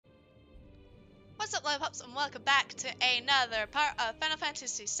What's up, Lollipops, and welcome back to another part of Final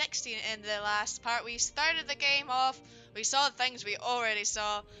Fantasy XVI. In the last part, we started the game off, we saw things we already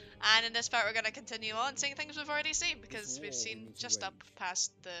saw, and in this part we're going to continue on seeing things we've already seen, because we've seen just up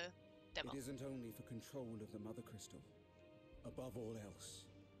past the demo. It isn't only for control of the Mother Crystal. Above all else,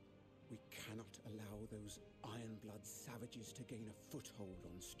 we cannot allow those Ironblood savages to gain a foothold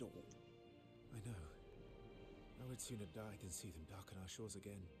on Storm. I know. I would sooner die than see them darken our shores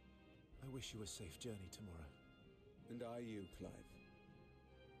again. I wish you a safe journey tomorrow. And I you, Clive.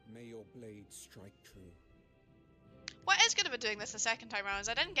 May your blade strike true. What is good about doing this the second time around is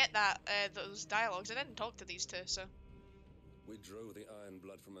I didn't get that, those dialogues. I didn't talk to these two, so... We drove the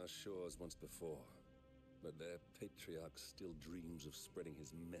Ironblood from our shores once before, but their patriarch still dreams of spreading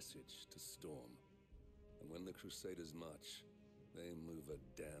his message to Storm. And when the Crusaders march, they move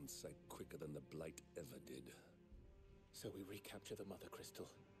a damn sight quicker than the Blight ever did. So we recapture the Mother Crystal,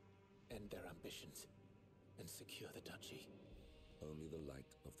 end their ambitions, and secure the duchy. Only the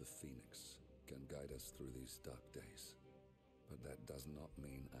light of the Phoenix can guide us through these dark days. But that does not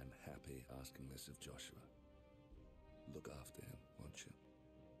mean I'm happy asking this of Joshua. Look after him, won't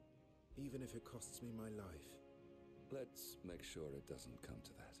you? Even if it costs me my life. Let's make sure it doesn't come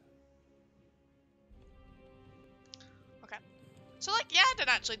to that. Okay. So, like, yeah, I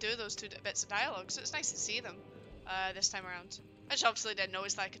didn't actually do those two bits of dialogue, so it's nice to see them this time around. I just obviously didn't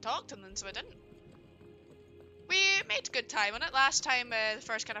notice that I could talk to them, so I didn't. We made good time on it. Last time, the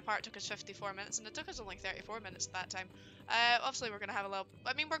first kind of part took us 54 minutes, and it took us only 34 minutes at that time. Obviously, we're going to have a little...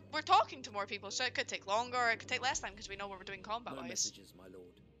 I mean, we're talking to more people, so it could take longer, or it could take less time, because we know what we're doing combat-wise. No messages, my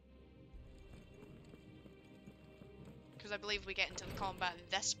lord. Because I believe we get into the combat in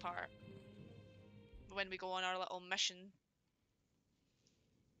this part, when we go on our little mission.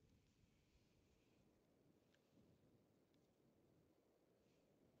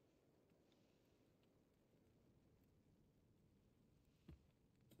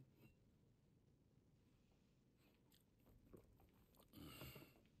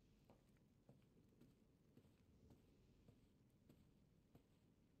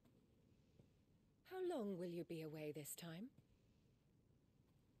 How long will you be away this time?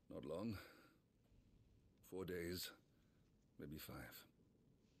 Not long. 4 days, maybe 5.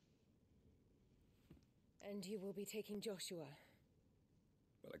 And you will be taking Joshua?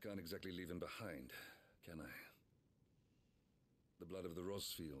 But I can't exactly leave him behind, can I? The blood of the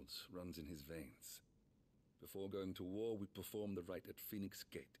Rosfields runs in his veins. Before going to war, we perform the rite at Phoenix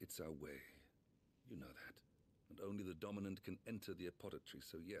Gate. It's our way. You know that. And only the dominant can enter the apothecary,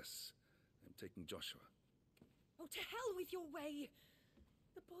 so yes, I'm taking Joshua. Oh, to hell with your way!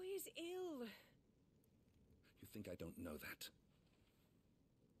 The boy is ill. You think I don't know that?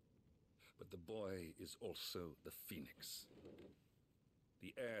 But the boy is also the Phoenix.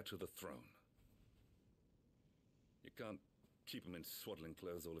 The heir to the throne. You can't keep him in swaddling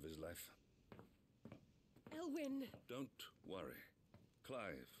clothes all of his life. Elwyn! Don't worry.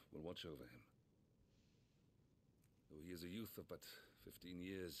 Clive will watch over him. Though he is a youth of but 15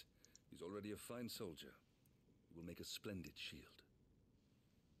 years, he's already a fine soldier. He will make a splendid shield.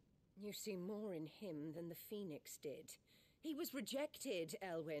 You see more in him than the Phoenix did. He was rejected,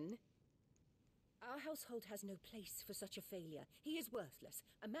 Elwyn. Our household has no place for such a failure. He is worthless,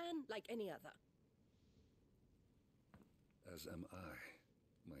 a man like any other. As am I,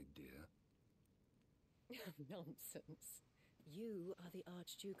 my dear. Nonsense. You are the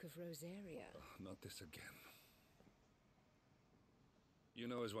Archduke of Rosaria. Oh, not this again. You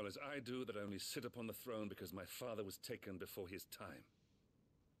know as well as I do that I only sit upon the throne because my father was taken before his time.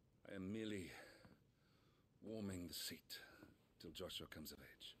 I am merely warming the seat till Joshua comes of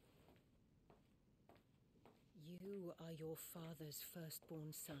age. You are your father's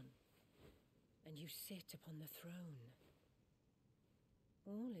firstborn son, and you sit upon the throne.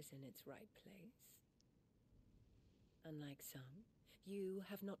 All is in its right place. Unlike some, you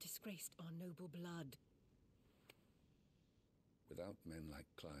have not disgraced our noble blood. Without men like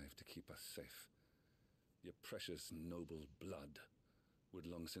Clive to keep us safe, your precious noble blood would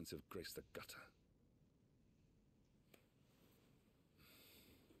long since have graced the gutter.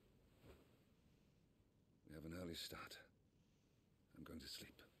 We have an early start. I'm going to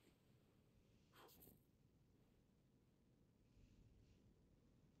sleep.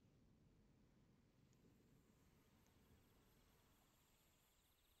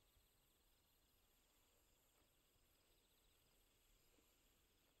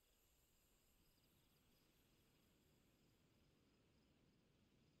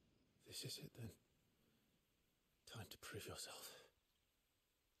 This is it then. Time to prove yourself.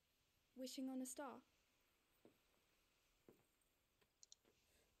 Wishing on a star?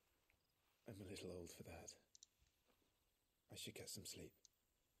 I'm a little little old for that. I should get some sleep.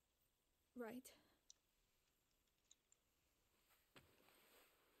 Right.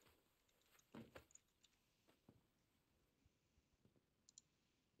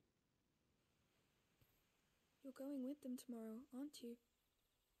 You're going with them tomorrow, aren't you?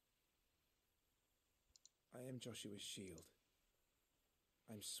 I am Joshua's shield.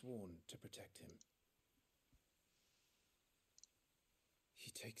 I'm sworn to protect him.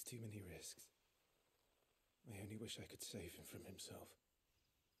 He takes too many risks. I only wish I could save him from himself.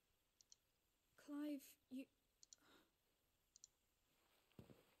 Clive, you...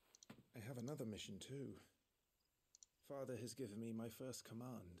 I have another mission too. Father has given me my first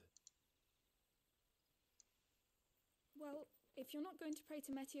command. Well, if you're not going to pray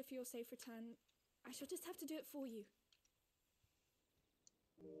to Metia for your safe return, I shall just have to do it for you.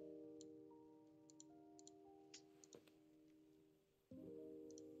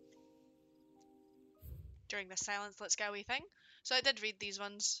 During this silence, let's get a wee thing. So I did read these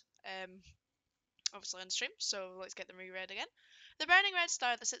ones, obviously on stream, so let's get them reread again. The burning red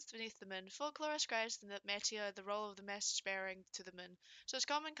star that sits beneath the moon. Folklore ascribes to Metia the role of the message bearing to the moon. So it's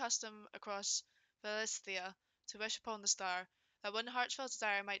common custom across Philistia to wish upon the star, that one heartfelt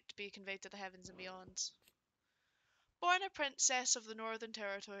desire might be conveyed to the heavens and beyond. Born a princess of the Northern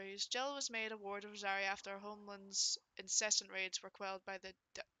Territories, Jill was made a ward of Rosaria after her homeland's incessant raids were quelled by the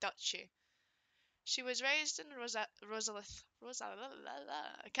Duchy. She was raised in Rosalith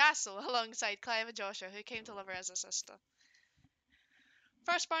castle alongside Clive and Joshua, who came to love her as a sister.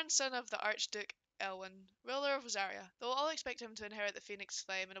 Firstborn son of the Archduke Elwyn, ruler of Rosaria, though all expect him to inherit the Phoenix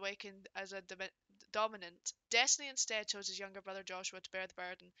flame and awaken as a dominant, Destiny instead chose his younger brother Joshua to bear the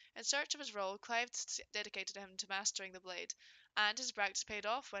burden. In search of his role, Clive dedicated him to mastering the blade, and his practice paid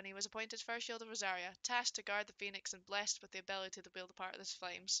off when he was appointed First Shield of Rosaria, tasked to guard the Phoenix and blessed with the ability to wield a part of its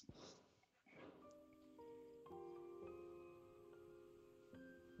flames.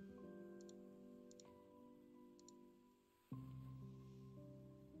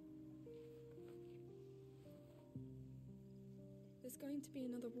 There's going to be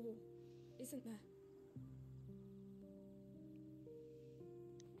another war, isn't there?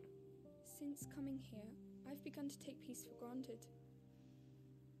 Since coming here, I've begun to take peace for granted.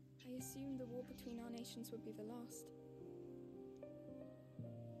 I assumed the war between our nations would be the last.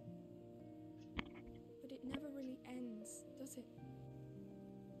 But it never really ends, does it?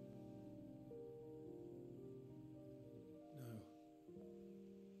 No.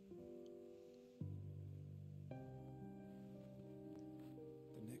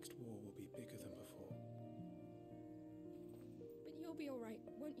 The next war will be bigger than before. But you'll be alright,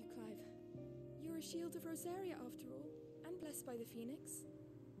 won't you, Clive? You're a shield of Rosaria after all, and blessed by the Phoenix.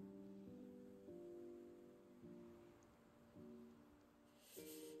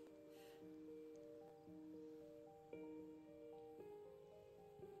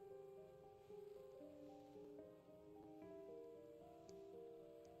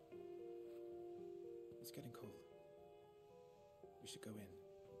 It's getting cold. We should go in.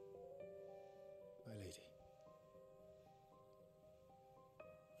 My lady.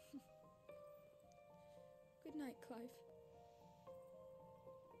 Good night, Clive.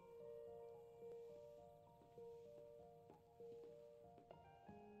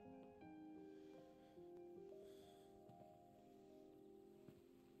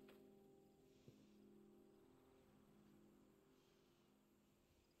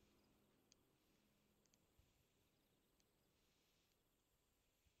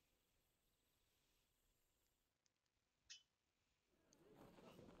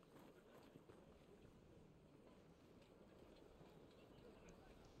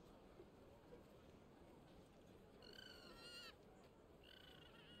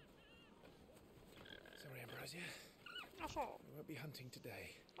 Sorry, Ambrosia. Oh, We won't be hunting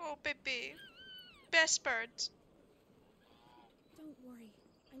today. oh, baby. Best birds. Don't worry.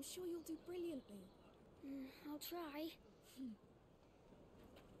 I'm sure you'll do brilliantly. I'll try.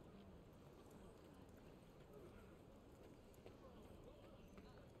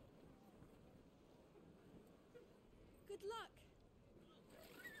 Good luck!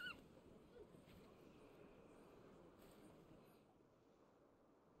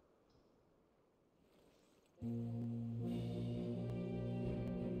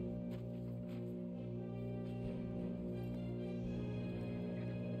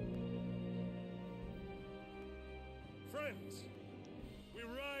 Friends, we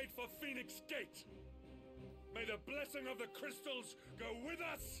ride for Phoenix Gate. May the blessing of the crystals go with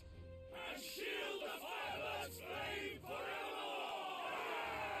us and shield the Firebird's flame forevermore!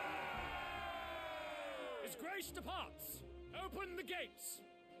 His Grace departs! Open the gates!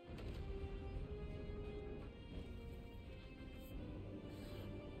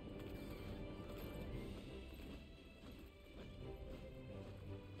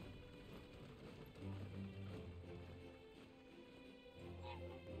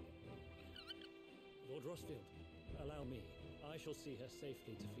 Lord Rosfield, allow me. I shall see her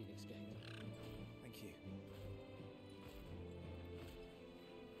safely to Phoenix Gate. Thank you.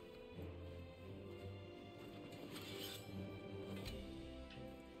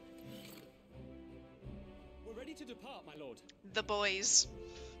 We're ready to depart, my lord. The boys.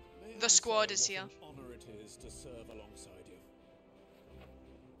 May The I squad say is what here. An honor it is to serve alongside you.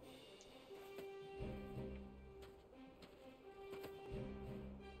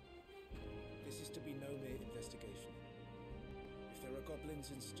 This is to be no mere investigation. If there are goblins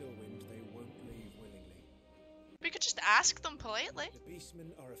in Stillwind, they won't leave willingly. We could just ask them politely. The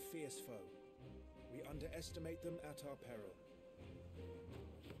beastmen are a fierce foe. We underestimate them at our peril.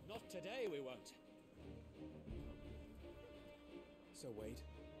 Not today, we won't. Sir Wade,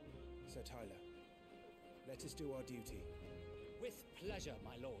 Sir Tyler, let us do our duty. With pleasure,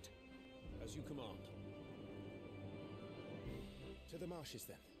 my lord. As you command. To the marshes,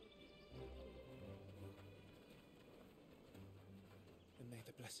 then. And may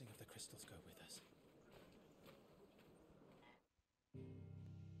the blessing of the crystals go with us.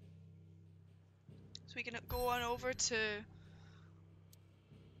 So we can go on over to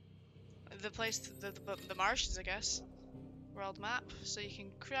the place, the marshes, I guess. World map. So you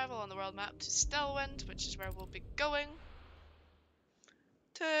can travel on the world map to Stillwind, which is where we'll be going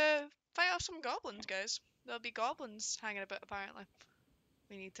to fight off some goblins, guys. There'll be goblins hanging about, apparently.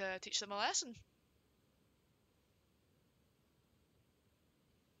 We need to teach them a lesson.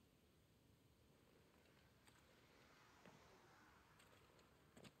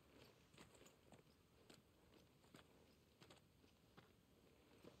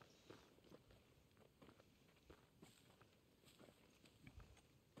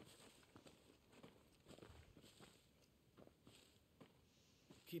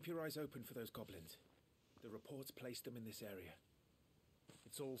 Keep your eyes open for those goblins. The reports placed them in this area.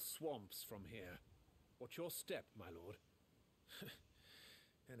 It's all swamps from here. Watch your step, my lord.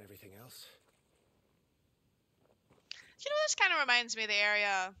 And everything else. You know, this kind of reminds me of the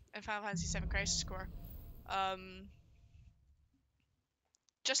area in Final Fantasy VII Crisis Core.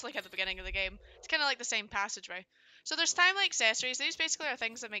 Just like at the beginning of the game. It's kind of like the same passageway. So there's timely accessories. These basically are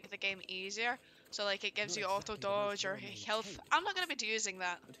things that make the game easier. So like it gives Not you exactly auto the most dodge or well-maintained. health. I'm not going to be using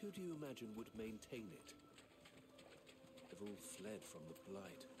that. And who do you imagine would maintain it? They've all fled from the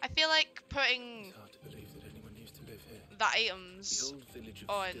Blight. I feel like putting It's hard to believe that anyone used to live here. the The items old village of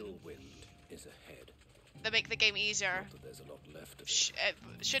on Stillwind is ahead. that make the game easier Not that there's a lot left of it.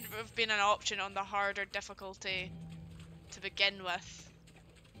 it should have been an option on the harder difficulty to begin with.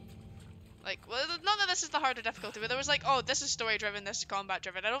 Like, well, not that this is the harder difficulty, but there was like, oh, this is story driven, this is combat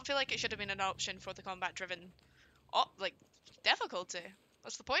driven. I don't feel like it should have been an option for the combat driven, like, difficulty.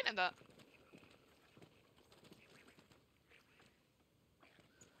 What's the point in that?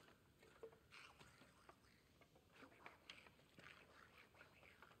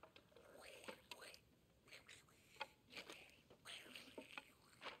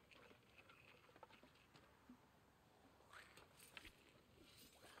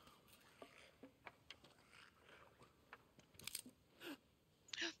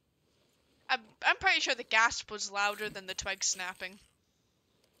 I'm pretty sure the gasp was louder than the twig snapping.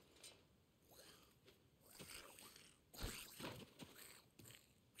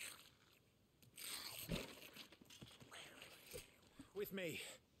 With me.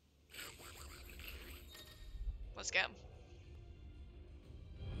 Let's get him.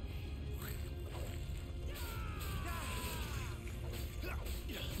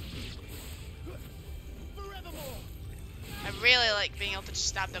 I really like being able to just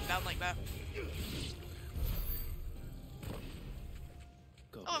stab them down like that.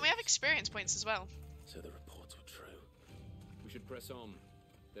 Oh, and we have experience points as well. So the reports were true. We should press on.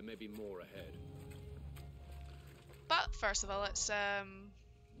 There may be more ahead. But first of all, let's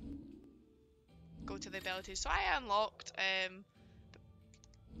go to the abilities. So I unlocked and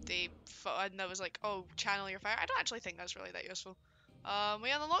that was like, oh, channel your fire. I don't actually think that's really that useful.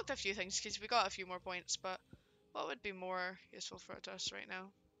 We unlocked a few things because we got a few more points, but what would be more useful for us right now?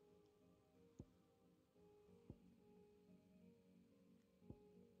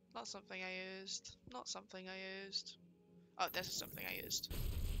 Not something I used. Not something I used. Oh, this is something I used.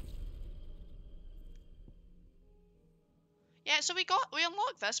 Yeah, so we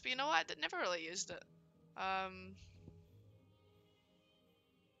unlocked this, but you know what? I never really used it. Why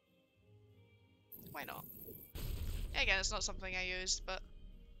not? Yeah, again, it's not something I used, but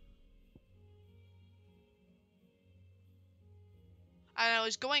and I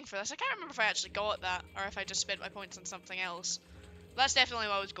was going for this. I can't remember if I actually got that or if I just spent my points on something else. That's definitely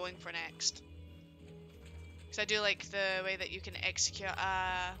what I was going for next. Because I do like the way that you can execute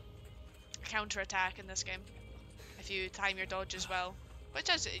a counter-attack in this game. If you time your dodges well. Which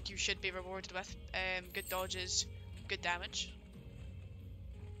is, you should be rewarded with good dodges, good damage.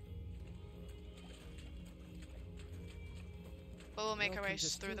 But we'll make our way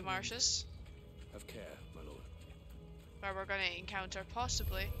through the marshes. Have care, my lord. Where we're going to encounter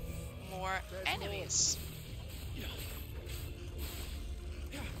possibly more enemies.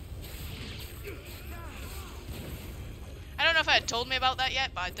 I don't know if I had told me about that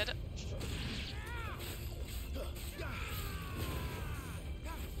yet, but I did it.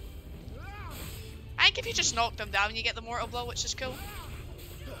 I think if you just knock them down, you get the mortal blow, which is cool.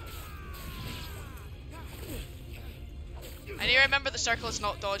 I need to remember the circle is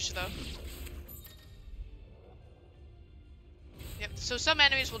not dodged though. Yep, so some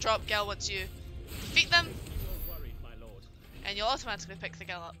enemies will drop gil once you defeat them. And you'll automatically pick the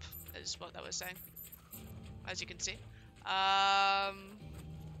gil up, is what that was saying. As you can see. Not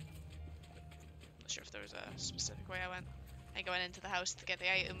sure if there was a specific way I went. I think I went into the house to get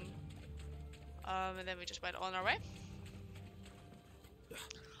the item. And then we just went on our way.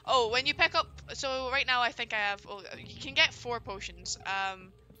 Oh, when you pick up, so right now I think I have, you can get 4 potions,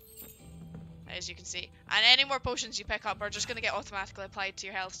 as you can see. And any more potions you pick up are just going to get automatically applied to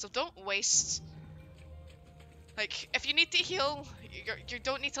your health, so don't waste, like, if you need to heal, you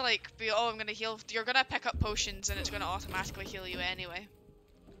don't need to, like, be, oh, I'm going to heal, you're going to pick up potions and it's going to automatically heal you anyway.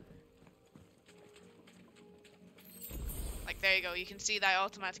 Like, there you go, you can see that I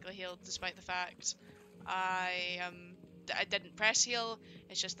automatically healed despite the fact I didn't press heal.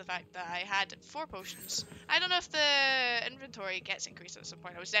 It's just the fact that I had 4 potions. I don't know if the inventory gets increased at some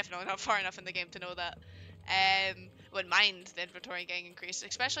point. I was definitely not far enough in the game to know that. Wouldn't mind the inventory getting increased,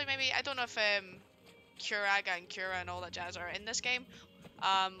 especially maybe, I don't know if Curaga and Cura and all that jazz are in this game.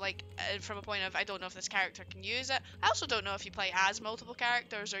 Like, from a point of, I don't know if this character can use it. I also don't know if you play as multiple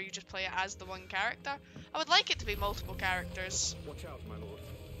characters or you just play it as the one character. I would like it to be multiple characters. Watch out, my lord.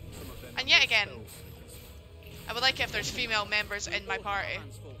 And yet again, I would like it if there's female members in my party.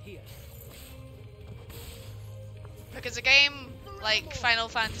 Because a game like Final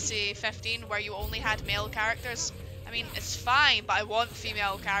Fantasy 15 where you only had male characters, I mean, it's fine, but I want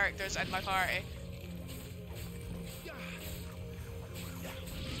female characters in my party.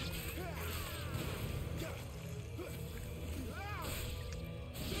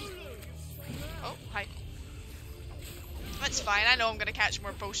 Oh, hi. That's fine, I know I'm gonna catch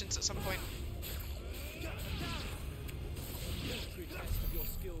more potions at some point.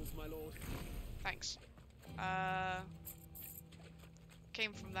 Thanks.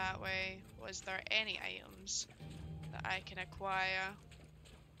 Came from that way. Was there any items that I can acquire?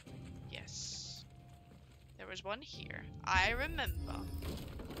 Yes. There was one here. I remember.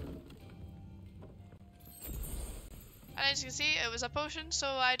 And as you can see, it was a potion, so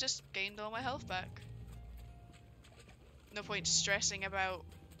I just gained all my health back. No point stressing about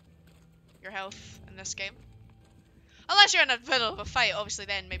your health in this game. Unless you're in the middle of a fight, obviously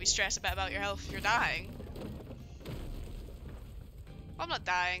then maybe stress a bit about your health if you're dying. Well, I'm not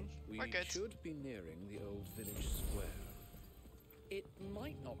dying. We're good. We should be nearing the old village square. It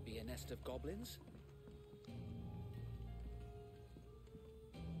might not be a nest of goblins.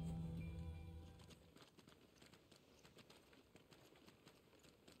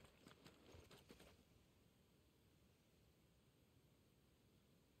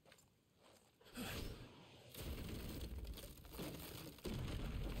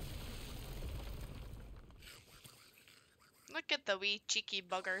 Look at the wee cheeky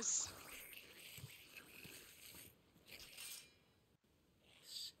buggers.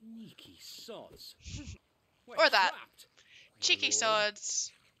 Sneaky sods. Or that. Cheeky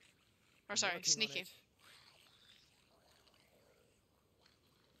sods. Or sorry, sneaky.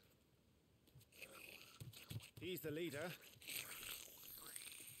 He's the leader.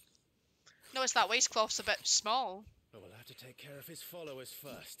 Notice that waistcloth's a bit small. But we'll have to take care of his followers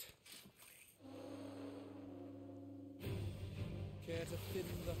first. Care to thin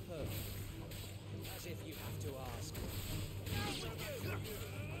the herd? As if you have to ask.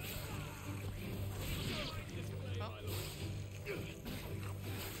 Oh.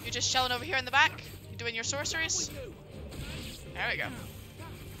 You're just chilling over here in the back? You doing your sorceries? There we go.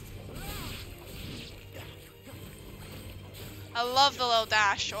 I love the little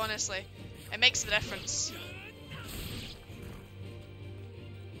dash, honestly. It makes the difference.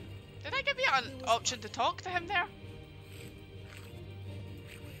 Did I give you an option to talk to him there?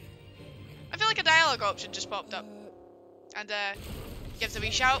 I feel like a dialogue option just popped up. And gives a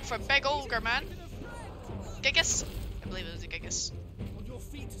wee shout for Big Ogre Man. Gigas? I believe it was a Gigas. On your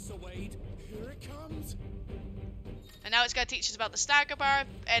feet, Sir Wade. Here it comes. And now it's going to teach us about the stagger bar.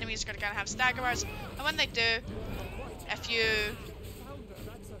 Enemies are going to kind of have stagger bars. And when they do, if you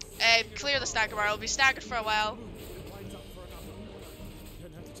clear the stagger bar, it'll be staggered for a while.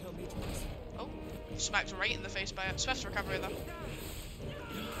 Oh, smacked right in the face by it. Swift recovery though.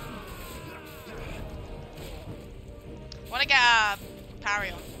 Want to get a parry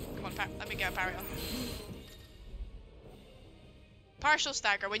on. Come on, let me get a parry on. Partial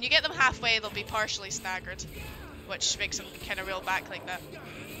stagger. When you get them halfway, they'll be partially staggered, which makes them kind of reel back like that.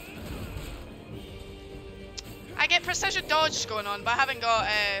 I get precision dodge going on, but I haven't got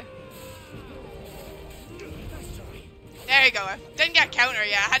there you go. I didn't get counter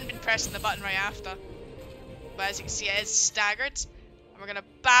yet. I hadn't been pressing the button right after. But as you can see, it is staggered. And we're gonna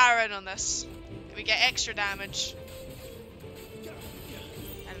Baron on this. We get extra damage.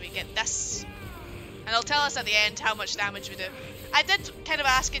 And we get this. And it'll tell us at the end how much damage we do. I did kind of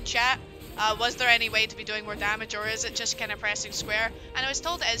ask in chat, was there any way to be doing more damage, or is it just kind of pressing square? And I was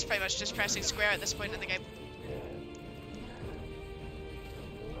told it is pretty much just pressing square at this point in the game.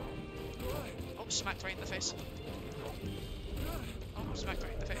 Oh, smacked right in the face. Oh, smacked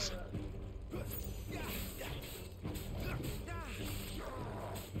right in the face.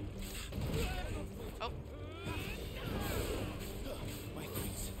 Oh.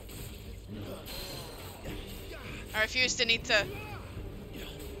 I refuse to need to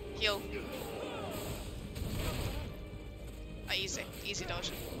heal. Easy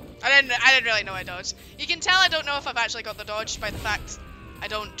dodge. I didn't really know I dodged. You can tell I don't know if I've actually got the dodge by the fact I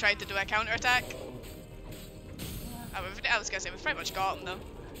don't try to do a counter attack. I was gonna say we've pretty much got him though.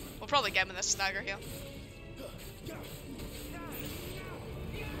 We'll probably get him in this stagger here.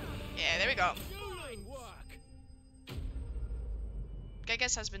 Yeah, there we go.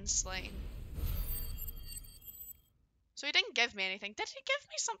 Gigas has been slain. So he didn't give me anything. Did he give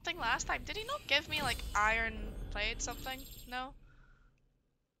me something last time? Did he not give me like iron plate something? No?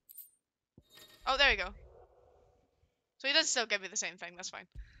 Oh, there you go. So he does still give me the same thing, that's fine.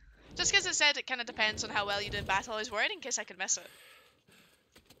 Just because it said it kind of depends on how well you do in battle, I was worried in case I could miss it.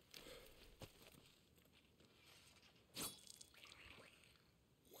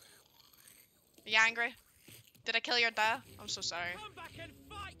 Are you angry? Did I kill your dad? I'm so sorry. Come back and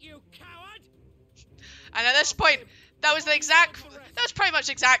fight, you coward! And at this point, that was pretty much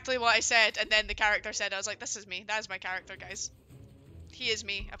exactly what I said, and then the character said, I was like, this is me, that is my character, guys. He is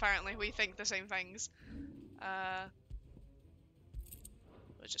me, apparently, we think the same things.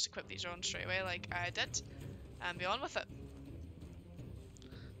 Let's just equip these on straight away like I did, and be on with it.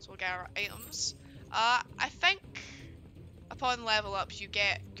 So we'll get our items. I think upon level up you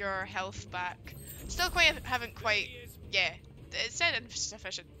get your health back. Still haven't quite, yeah, it said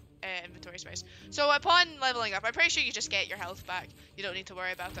insufficient inventory space. So upon leveling up, I'm pretty sure you just get your health back. You don't need to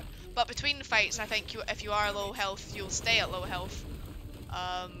worry about it. But between fights, I think if you are low health, you'll stay at low health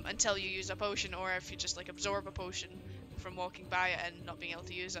until you use a potion, or if you just like absorb a potion from walking by it and not being able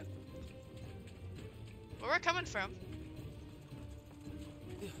to use it. Where we're coming from.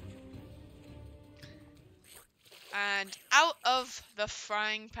 And out of the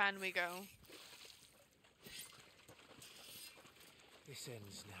frying pan we go. This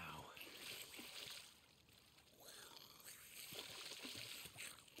ends now.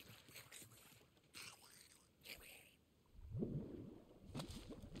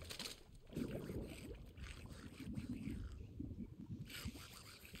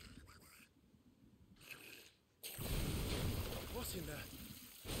 What's in there?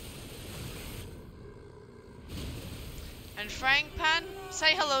 And frying pan,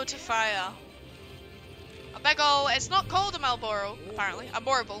 say hello to fire. A big ol', it's not called a Marlboro, apparently, a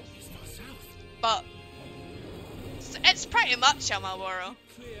Marble. But it's pretty much a Marlboro.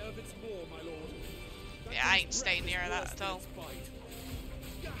 Yeah, I ain't staying near that at all.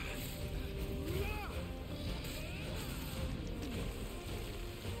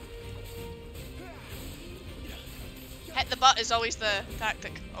 Hit the butt is always the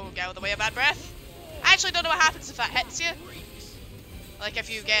tactic. Oh, get out of the way of bad breath. I actually don't know what happens if that hits you. Like if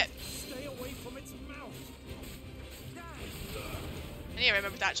you get... I need to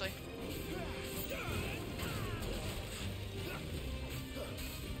remember that actually.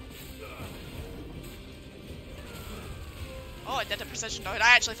 Oh, I did a precision dodge.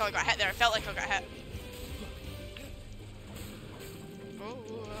 I actually thought I got hit there. I felt like I got hit. Oh.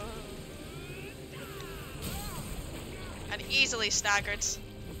 And easily staggered.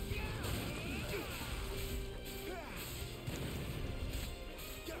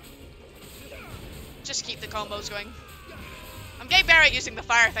 Just keep the combos going. I'm getting better at using the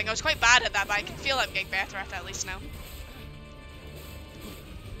fire thing. I was quite bad at that, but I can feel I'm getting better at it at least now.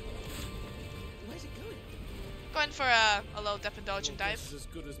 Where's it going? Going for a little dip and dodge and dive. As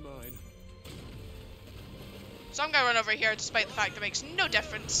good as mine. So I'm gonna run over here despite the fact that makes no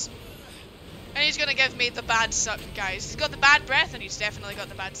difference. And he's gonna give me the bad suck, guys. He's got the bad breath and he's definitely got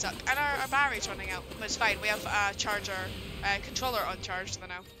the bad suck. And our battery's running out, but it's fine. We have a charger, controller on charge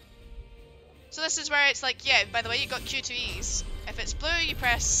now. So this is where it's like, yeah, by the way, you got Q2Es. If it's blue, you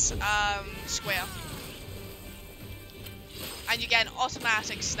press square. And you get an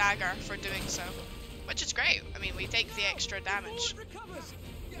automatic stagger for doing so. Which is great. I mean, we take the extra damage.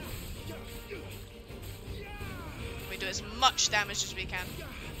 We do as much damage as we can.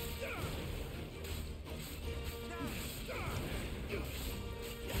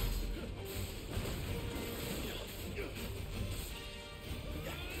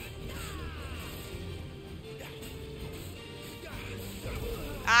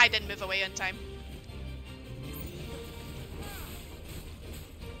 I didn't move away in time.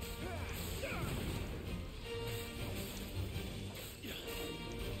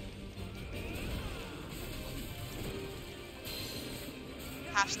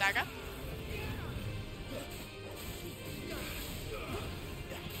 Half stagger.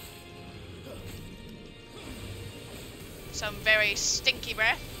 Some very stinky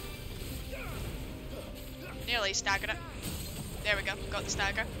breath. Nearly staggered it. There we go, got the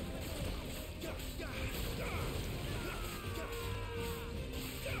stagger.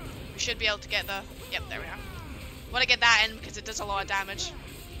 We should be able to get the... Yep, there we are. Want to get that in because it does a lot of damage.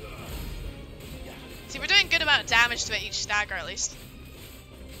 See, we're doing a good amount of damage to it each stagger at least.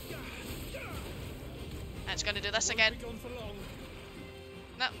 And it's going to do this again.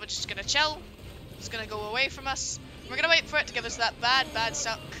 No, we're just going to chill. It's going to go away from us. We're going to wait for it to give us that bad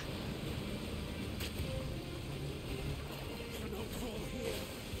suck.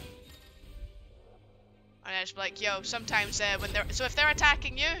 And I just be like, yo, sometimes when they're... So if they're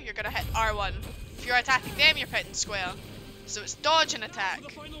attacking you, you're going to hit R1. If you're attacking them, you're hitting square. So it's dodge and attack.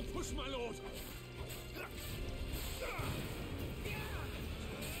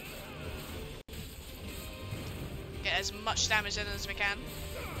 Get as much damage in as we can.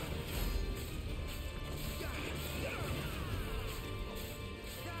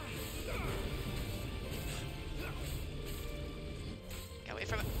 Get away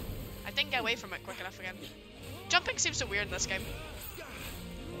from it. I didn't get away from it quick enough again. Jumping seems so weird in this game.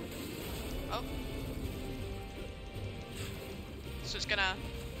 Oh. So it's gonna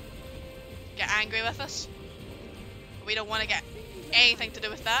get angry with us. We don't want to get anything to do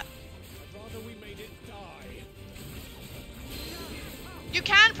with that. You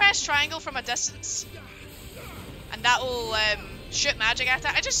can press triangle from a distance, and that will shoot magic at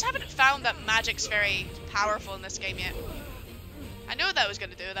it. I just haven't found that magic's very powerful in this game yet. I knew that I was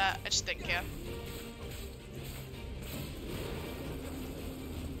going to do that, I just didn't care.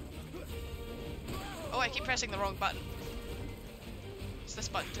 Oh, I keep pressing the wrong button. It's this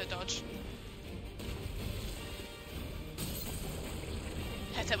button to dodge.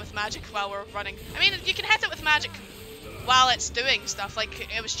 Hit it with magic while we're running. I mean, you can hit it with magic while it's doing stuff, like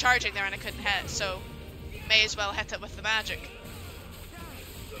it was charging there and I couldn't hit, so may as well hit it with the magic.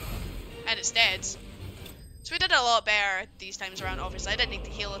 And it's dead. So we did a lot better these times around, obviously. I didn't need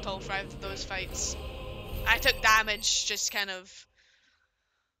to heal at all for those fights. I took damage just kind of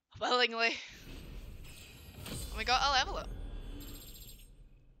willingly. And we got a level up.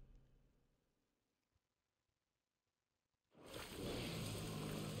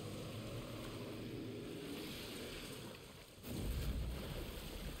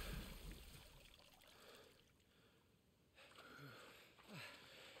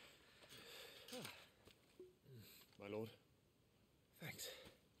 My lord. Thanks.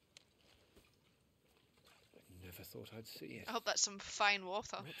 I never thought I'd see it. I hope that's some fine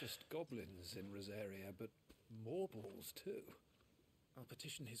water. Not just goblins in Rosaria, but morbals too. I'll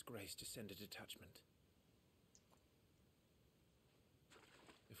petition His Grace to send a detachment.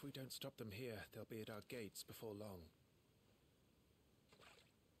 If we don't stop them here, they'll be at our gates before long.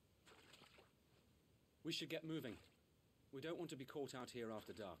 We should get moving. We don't want to be caught out here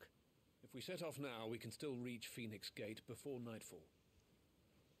after dark. If we set off now, we can still reach Phoenix Gate before nightfall.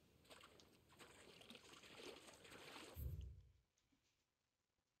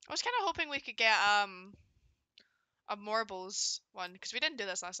 I was kind of hoping we could get a Morbles one, because we didn't do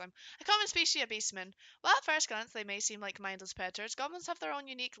this last time. A common species of beastmen. While at first glance they may seem like mindless predators, goblins have their own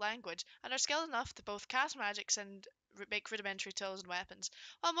unique language, and are skilled enough to both cast magics and make rudimentary tools and weapons.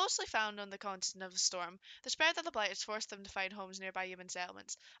 While mostly found on the continent of the Storm, the spread of the Blight has forced them to find homes nearby human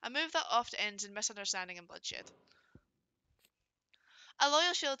settlements, a move that often ends in misunderstanding and bloodshed. A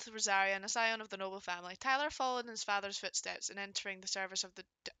loyal shield to Rosaria and a scion of the noble family, Tyler followed in his father's footsteps in entering the service of the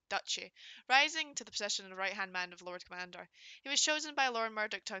duchy, rising to the position of right-hand man of Lord Commander. He was chosen by Lord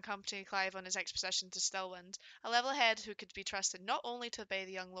Murdoch to accompany Clive on his expedition to Stillwind, a level head who could be trusted not only to obey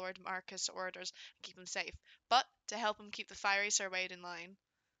the young Lord Marquis' orders and keep him safe, but to help him keep the fiery Sir Wade in line.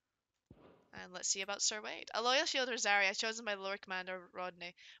 And let's see about Sir Wade. A loyal shield Rosaria chosen by Lord Commander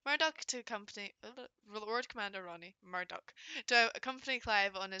Rodney Murdoch to accompany Lord Commander Ronnie Murdoch to accompany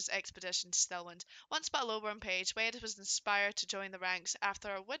Clive on his expedition to Stillwind. Once but a lowborn page, Wade was inspired to join the ranks after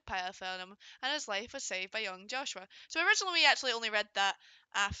a woodpile fell on him, and his life was saved by young Joshua. So originally we actually only read that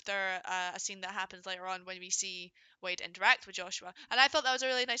after a scene that happens later on when we see Wade interact with Joshua, and I thought that was a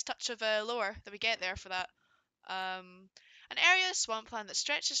really nice touch of lore that we get there for that. An area of swampland that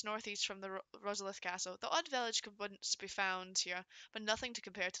stretches northeast from the Rosalith Castle. The odd village could once be found here, but nothing to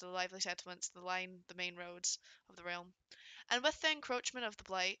compare to the lively settlements that line the main roads of the realm. And with the encroachment of the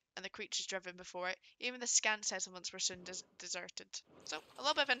Blight and the creatures driven before it, even the scant settlements were soon deserted. So, a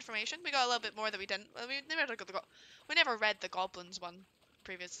little bit of information. We got a little bit more that we didn't. We never read the goblins one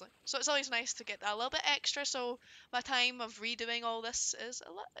previously. So it's always nice to get that a little bit extra, so my time of redoing all this is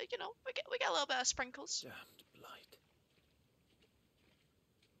a lot, we get a little bit of sprinkles. Damned blight.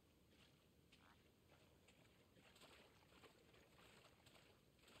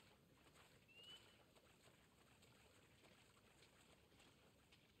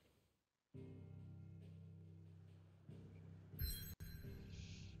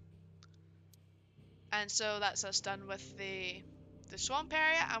 And so that's us done with the swamp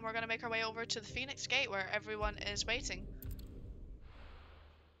area, and we're going to make our way over to the Phoenix Gate where everyone is waiting.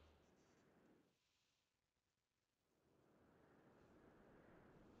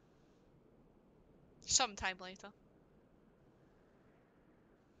 Sometime later.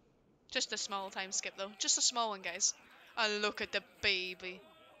 Just a small time skip though. Just a small one, guys. And look at the baby.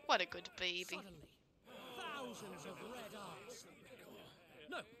 What a good baby. Suddenly, thousands of red eyes.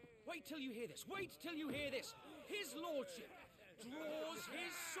 No, wait till you hear this. Wait till you hear this. His lordship draws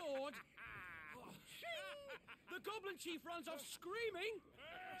his sword. The goblin chief runs off screaming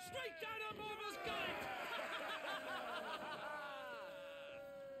straight down a Morva's gullet.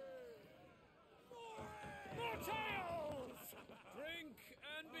 More tales! Drink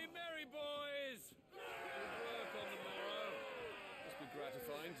and be merry, boys! Good work on the morrow. Must be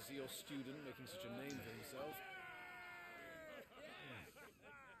gratifying to see your student making such a name for himself.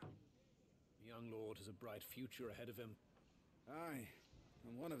 The young lord has a bright future ahead of him. Aye,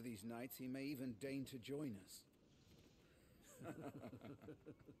 and one of these nights he may even deign to join us.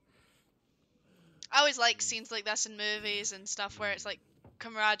 I always like scenes like this in movies and stuff where it's like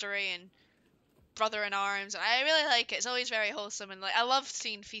camaraderie and brother in arms, and I really like it. It's always very wholesome, and like I love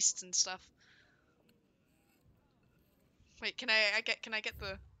seeing feasts and stuff. Wait, can I get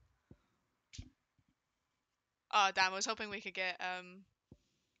the? Oh damn! I was hoping we could get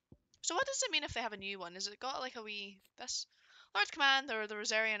So what does it mean if they have a new one? Is it got like a wee this? Lord Commander of the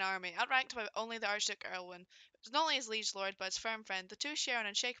Rosarian army, outranked by only the Archduke Elwyn, is not only his liege lord but his firm friend. The two share an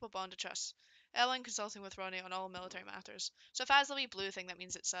unshakable bond of trust. Elwyn consulting with Ronnie on all military matters. So if it has the wee blue thing, that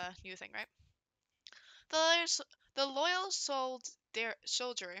means it's a new thing, right? The loyal soldiery,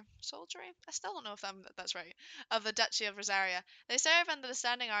 I still don't know if that's right, of the Duchy of Rosaria. They serve under the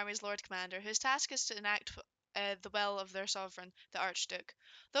standing army's Lord Commander, whose task is to enact the will of their sovereign, the Archduke.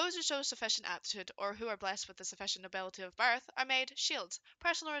 Those who show sufficient aptitude, or who are blessed with the sufficient nobility of birth, are made shields,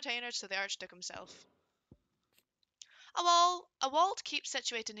 personal retainers to the Archduke himself. A walled keep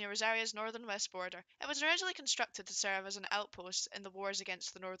situated near Rosaria's northern west border. It was originally constructed to serve as an outpost in the wars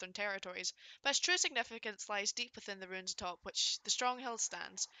against the northern territories, but its true significance lies deep within the ruins atop which the stronghold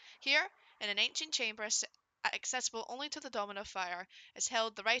stands. Here, in an ancient chamber accessible only to the Domino of Fire, is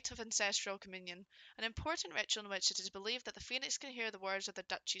held the rite of ancestral communion, an important ritual in which it is believed that the phoenix can hear the words of the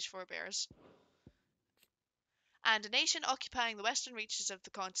duchy's forebears. And a nation occupying the western reaches of the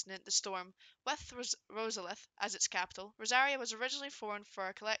continent, the Storm, with Rosalith as its capital, Rosaria was originally formed for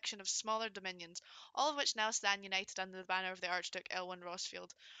a collection of smaller dominions, all of which now stand united under the banner of the Archduke Elwyn Rosfield.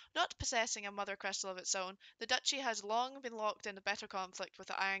 Not possessing a mother crystal of its own, the duchy has long been locked into bitter conflict with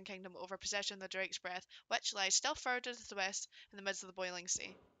the Iron Kingdom over possession of the Drake's Breath, which lies still further to the west in the midst of the boiling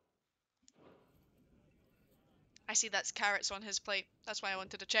sea. I see that's carrots on his plate. That's why I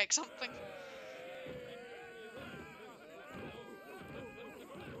wanted to check something.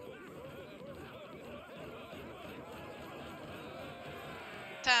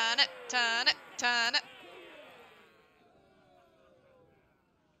 Turn it, turn it, turn it.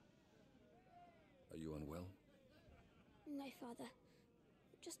 Are you unwell? No, Father.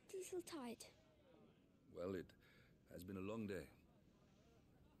 Just a little tired. Well, it has been a long day.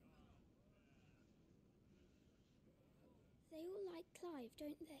 They They all like Clive,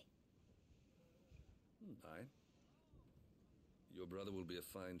 don't they? Aye. Your brother will be a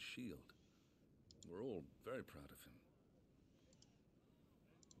fine shield. We're all very proud of him.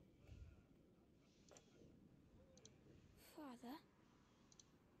 Father?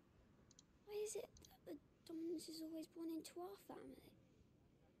 Why is it that the dominance is always born into our family?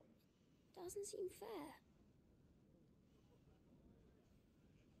 It doesn't seem fair.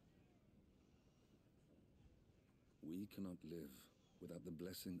 We cannot live without the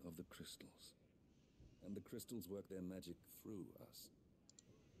blessing of the crystals. And the crystals work their magic through us.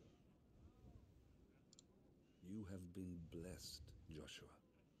 You have been blessed, Joshua.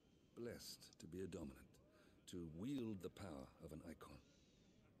 Blessed to be a dominant, to wield the power of an icon.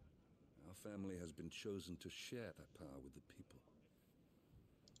 Our family has been chosen to share that power with the people.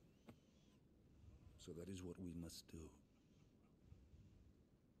 So that is what we must do.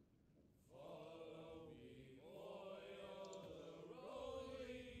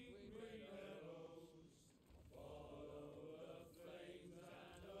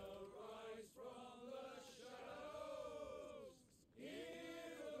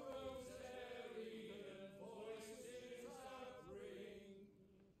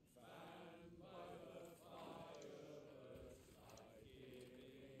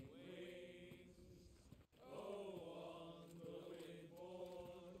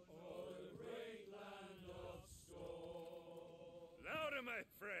 Louder, my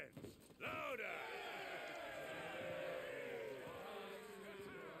friends! Louder!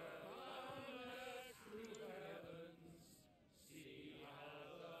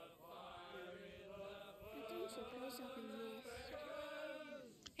 I don't suppose I'll be missed.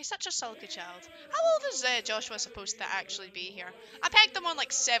 He's such a sulky child. How old is Joshua supposed to actually be here? I pegged him on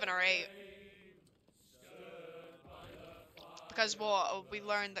like 7 or 8. Because what we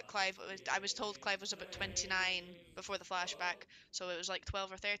learned that I was told Clive was about 29 before the flashback, so it was like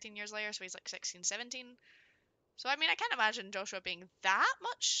 12 or 13 years later, so he's like 16, 17. So I mean, I can't imagine Joshua being that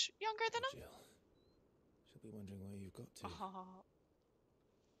much younger than him. Jill, she'll be wondering where you've got to. Oh.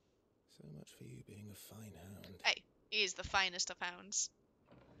 So much for you being a fine hound. Hey, he is the finest of hounds.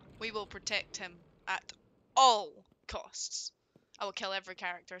 We will protect him at all costs. I will kill every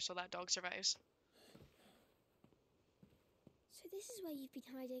character so that dog survives. So this is where you've been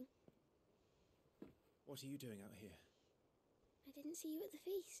hiding. What are you doing out here? I didn't see you at the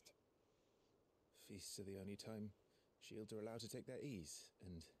feast. Feasts are the only time shields are allowed to take their ease,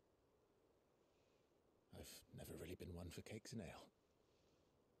 and I've never really been one for cakes and ale.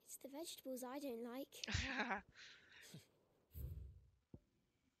 It's the vegetables I don't like.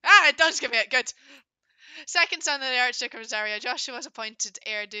 It does give it good. Second son of the Archduke of Rosario, Joshua was appointed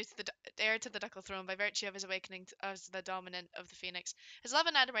heir to the ducal throne by virtue of his awakening as the dominant of the Phoenix. His love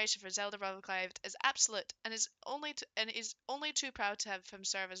and admiration for his elder brother Clive is absolute, and is only too proud to have him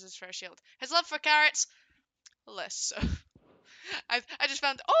serve as his first shield. His love for carrots, less so. I just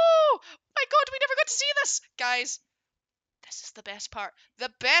found, oh my god, we never got to see this, guys. This is the best part.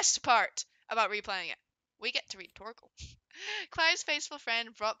 The best part about replaying it. We get to read Torgal. Clive's faithful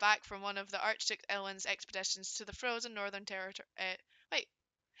friend brought back from one of the Archduke Elwin's expeditions to the frozen northern territory. Wait,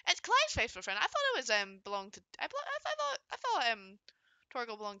 it's Clive's faithful friend. I thought it was belonged to. I thought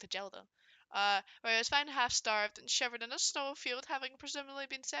Torgal belonged to Gelda. Where he was found half starved and shivered in a snowfield, having presumably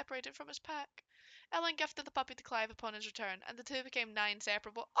been separated from his pack. Elwin gifted the puppy to Clive upon his return, and the two became nigh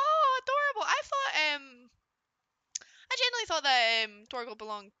inseparable. Oh, adorable! I genuinely thought that Torgal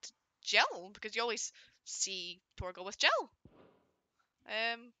belonged to Jill, because you always see Torgal with Jill.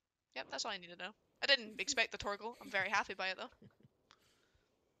 Yep, that's all I need to know. I didn't expect the Torgal. I'm very happy by it though.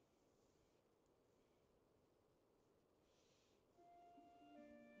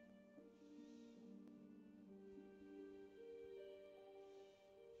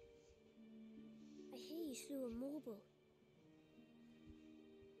 I hear you slew a Morble.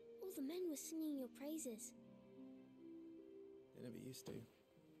 All the men were singing your praises. They never used to.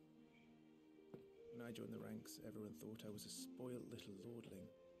 When I joined the ranks, everyone thought I was a spoiled little lordling.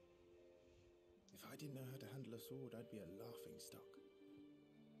 If I didn't know how to handle a sword, I'd be a laughingstock.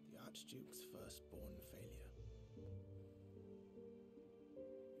 The Archduke's firstborn failure.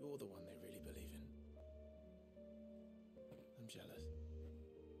 You're the one they really believe in. I'm jealous.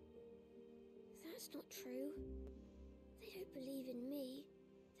 That's not true. They don't believe in me.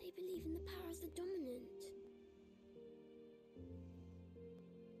 They believe in the power of the dominant.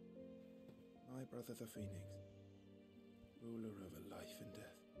 My brother the Phoenix, ruler over life and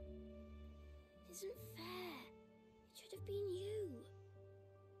death. It isn't fair. It should have been you.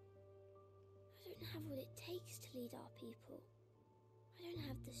 I don't have what it takes to lead our people. I don't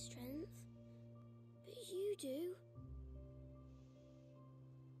have the strength. But you do.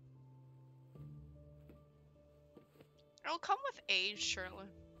 It'll come with age, surely.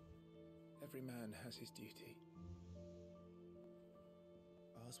 Every man has his duty.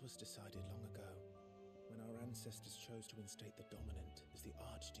 Ours was decided long ago, when our ancestors chose to instate the dominant as the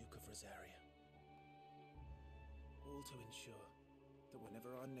Archduke of Rosaria. All to ensure that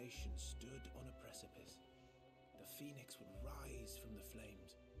whenever our nation stood on a precipice, the phoenix would rise from the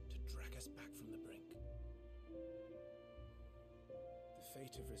flames to drag us back from the brink. The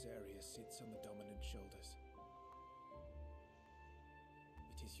fate of Rosaria sits on the dominant's shoulders.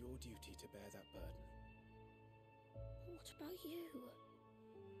 It is your duty to bear that burden. What about you?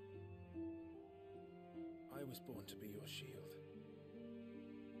 I was born to be your shield.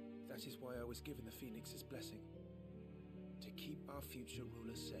 That is why I was given the Phoenix's blessing. To keep our future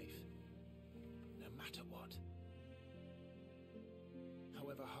rulers safe. No matter what.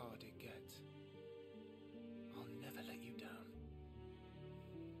 However hard it gets. I'll never let you down.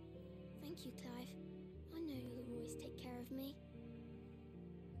 Thank you, Clive. I know you'll always take care of me.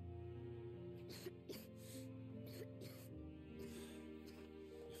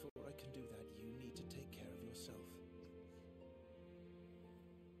 Before I can do that, you need to take care of yourself.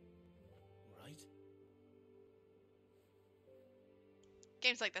 Right?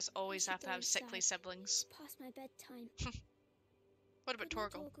 Games like this always have to have sickly siblings. It's past my bedtime. What about Good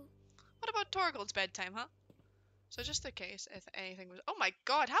night, Torgal? Torgal. What about Torgal's bedtime, huh? So just in case if anything was— oh my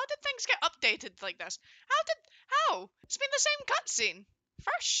god, how did things get updated like this? How? It's been the same cutscene.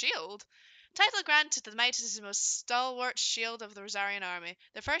 First shield. Title granted to the mightiest and most stalwart shield of the Rosarian army.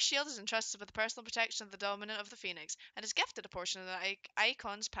 The first shield is entrusted with the personal protection of the dominant of the Phoenix, and is gifted a portion of the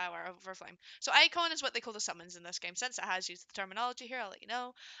Icon's power over flame. So Icon is what they call the summons in this game. Since it has used the terminology here, I'll let you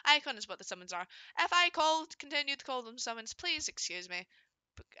know. Icon is what the summons are. If I continue to call them summons, please excuse me.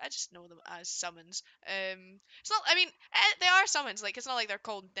 But I just know them as summons. It's not— I mean, they are summons. Like, it's not like they're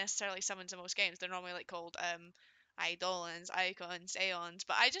called necessarily summons in most games. They're normally like called eidolons, icons, aeons,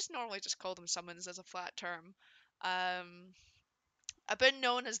 but I just normally just call them summons as a flat term. A boon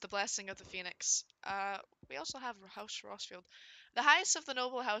known as the blessing of the Phoenix. We also have House Rossfield. The highest of the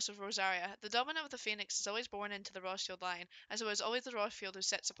noble house of Rosaria, the dominant of the Phoenix is always born into the Rossfield line, as it was always the Rossfield who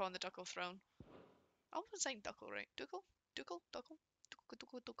sits upon the ducal throne. I hope I'm saying ducal right. Ducal? Ducal? Ducal?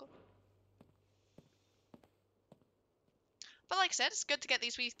 Ducal? Ducal? But like I said, it's good to get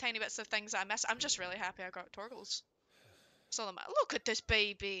these wee tiny bits of things that I miss. I'm just really happy I got Torgles. So look at this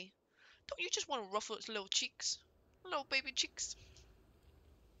baby. Don't you just want to ruffle its little cheeks? Little baby cheeks.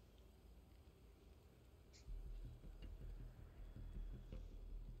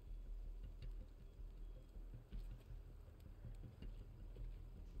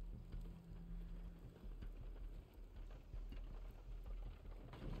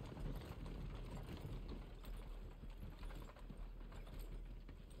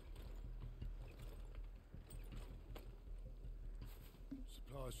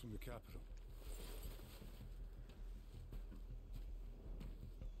 Supplies from the capital.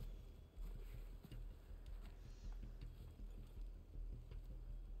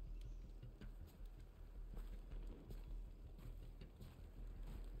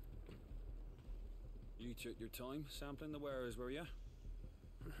 You took your time sampling the wares, were you?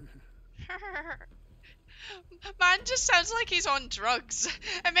 Man just sounds like he's on drugs.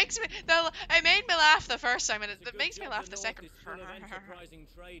 It makes me— it made me laugh the first time, and it makes me laugh the second. Full of enterprising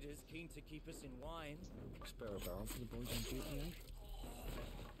traders keen to keep us in wine. Spare a barrel for the boys on duty, eh?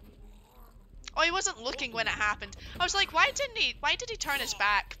 Oh, he wasn't looking when it happened. I was like, why did he turn his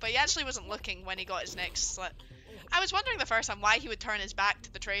back? But he actually wasn't looking when he got his neck slit. I was wondering the first time why he would turn his back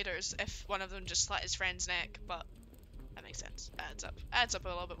to the traders if one of them just slit his friend's neck, but that makes sense. Adds up. Adds up a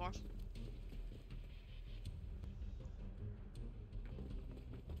little bit more.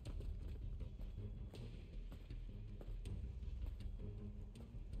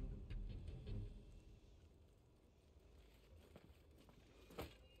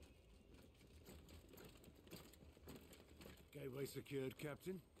 Gateway secured,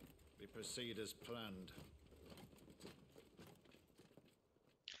 Captain. We proceed as planned.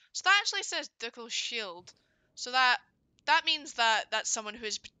 So that actually says ducal shield. So that means that that's someone who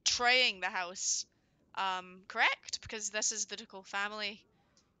is betraying the house. Correct? Because this is the ducal family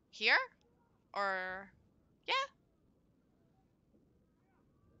here? Or yeah.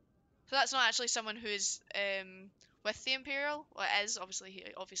 So that's not actually someone who is with the Imperial. Well, it is obviously— he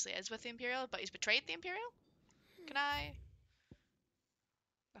obviously is with the Imperial, but he's betrayed the Imperial? Can I—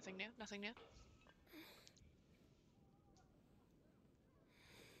 nothing new, nothing new.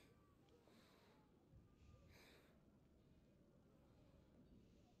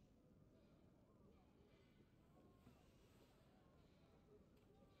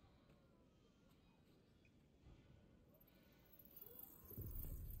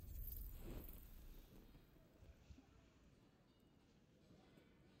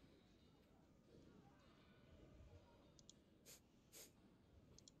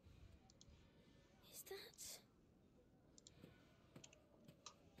 that?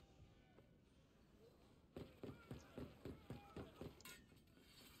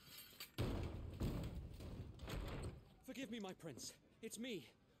 Forgive me, my prince. It's me,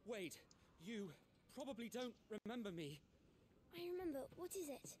 Wade. You probably don't remember me. I remember. What is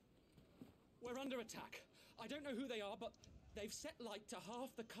it? We're under attack. I don't know who they are, but they've set light to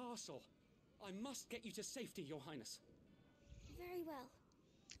half the castle. I must get you to safety, Your Highness. Very well.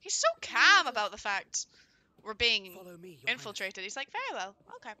 He's so calm about the fact we're being Follow me, Your infiltrated. He's like, very well,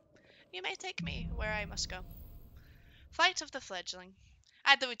 okay. You may take me where I must go. Flight of the Fledgling.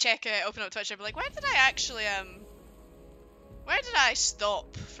 I had to check it, open up Twitch and be like, where did I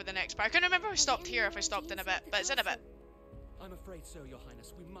stop for the next part? I couldn't remember if I stopped here, if I stopped in a bit, but it's in a bit. I'm afraid so, Your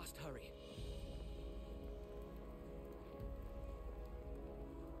Highness. We must hurry.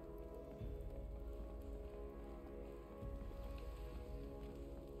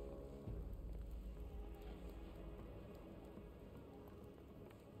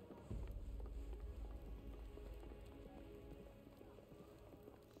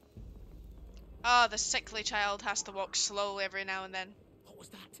 Oh, the sickly child has to walk slowly every now and then. What was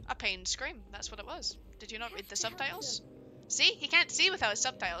that? A pain scream. That's what it was. Did you not read the subtitles? See? He can't see without his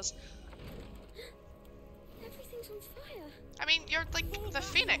subtitles. Everything's on fire. I mean, you're like the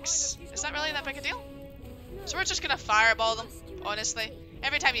Phoenix. Is that really that big a deal? So we're just gonna fireball them, honestly.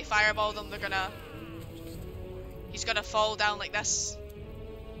 Every time you fireball them, he's gonna fall down like this.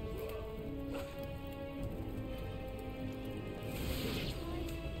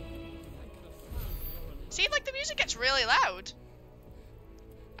 See, like the music gets really loud.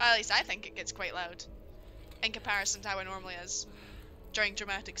 At least I think it gets quite loud in comparison to how it normally is during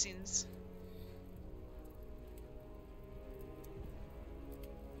dramatic scenes.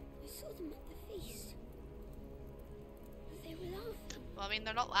 I saw them at the feast. They were laughing. Well, I mean,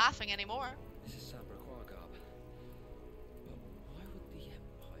 they're not laughing anymore. This is Sabra Quagab. But why would the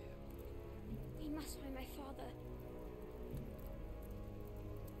Empire... We must find my father.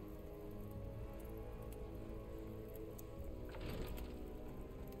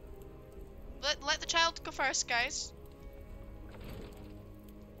 Let the child go first, guys.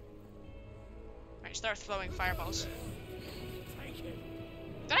 Right, start throwing fireballs.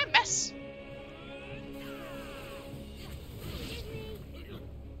 Did I miss?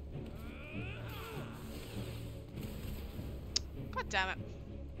 God damn it.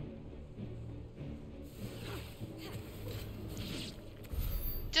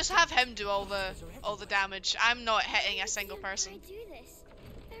 Just have him do all the damage. I'm not hitting a single person. Why do this?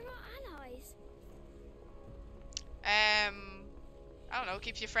 They're our allies. I don't know,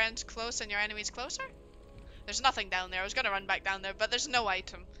 keep your friends close and your enemies closer? There's nothing down there. I was gonna run back down there, but there's no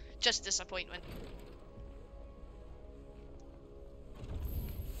item. Just disappointment.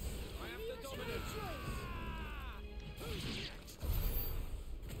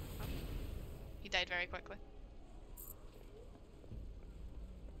 He died very quickly.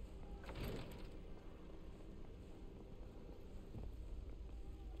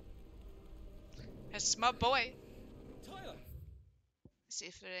 It's my boy. Tyler. Let's see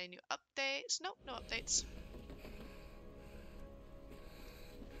if there are any new updates. Nope, no updates.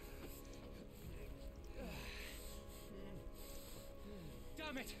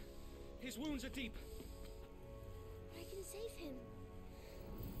 Damn it! His wounds are deep. I can save him.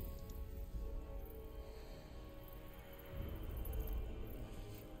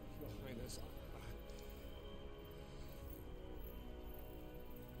 Your Highness,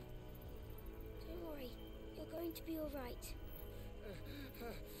 Don't worry. You're going to be all right.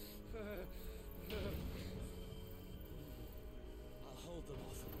 I'll hold them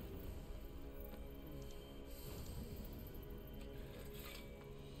off.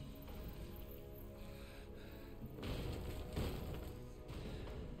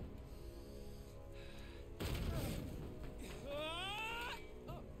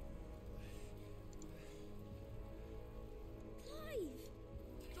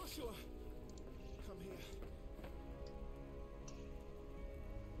 Joshua, come here.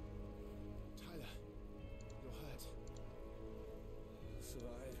 Tyler, you're hurt.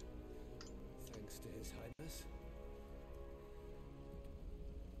 Survive, thanks to His Highness.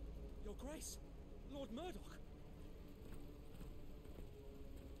 Your Grace, Lord Murdoch.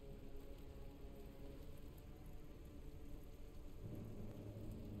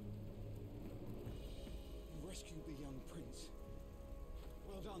 You rescued the young prince.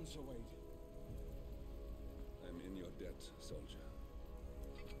 Well done, Sir Wade. I'm in your debt, soldier.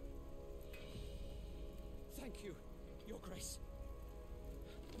 Thank you, Your Grace.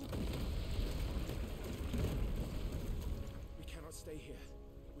 We cannot stay here.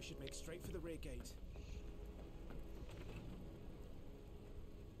 We should make straight for the rear gate.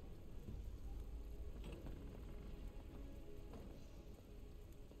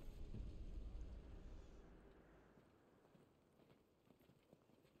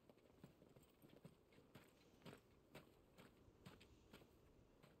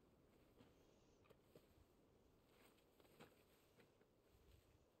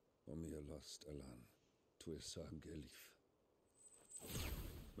 lost Alan, Tuisa Gelif.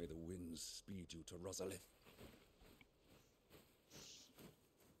 May the winds speed you to Rosalith.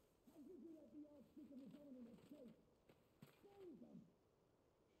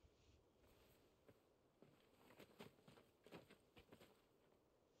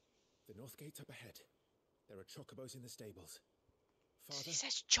 The north gate's up ahead. There are chocobos in the stables. Father, She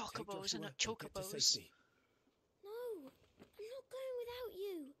says take chocobos and Joshua not and get to chocobos. safety. No, I'm not going without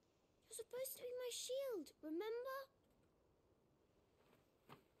you. You're supposed to be my shield, remember?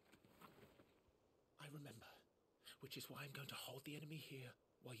 I remember, which is why I'm going to hold the enemy here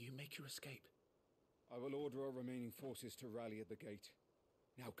while you make your escape. I will order our remaining forces to rally at the gate.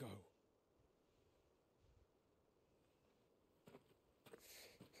 Now go.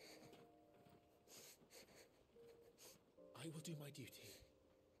 I will do my duty.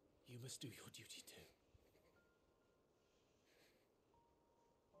 You must do your duty too.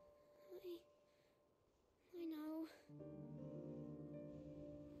 I know.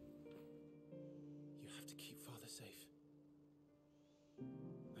 You have to keep Father safe.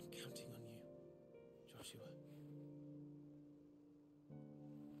 I'm counting on you, Joshua.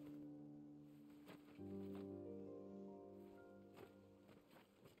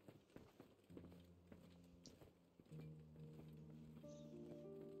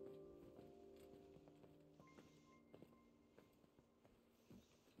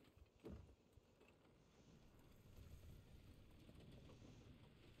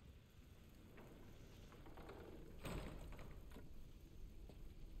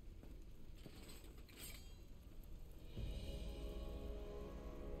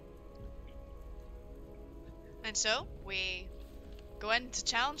 And so, we go in to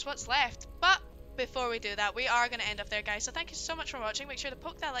challenge what's left. But before we do that, we are going to end up there, guys. So thank you so much for watching. Make sure to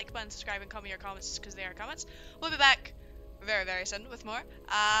poke that like button, subscribe, and comment your comments because they are comments. We'll be back very, very soon with more.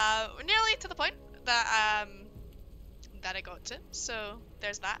 Nearly to the point that that I got to. So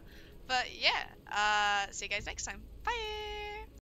there's that. But yeah, see you guys next time. Bye!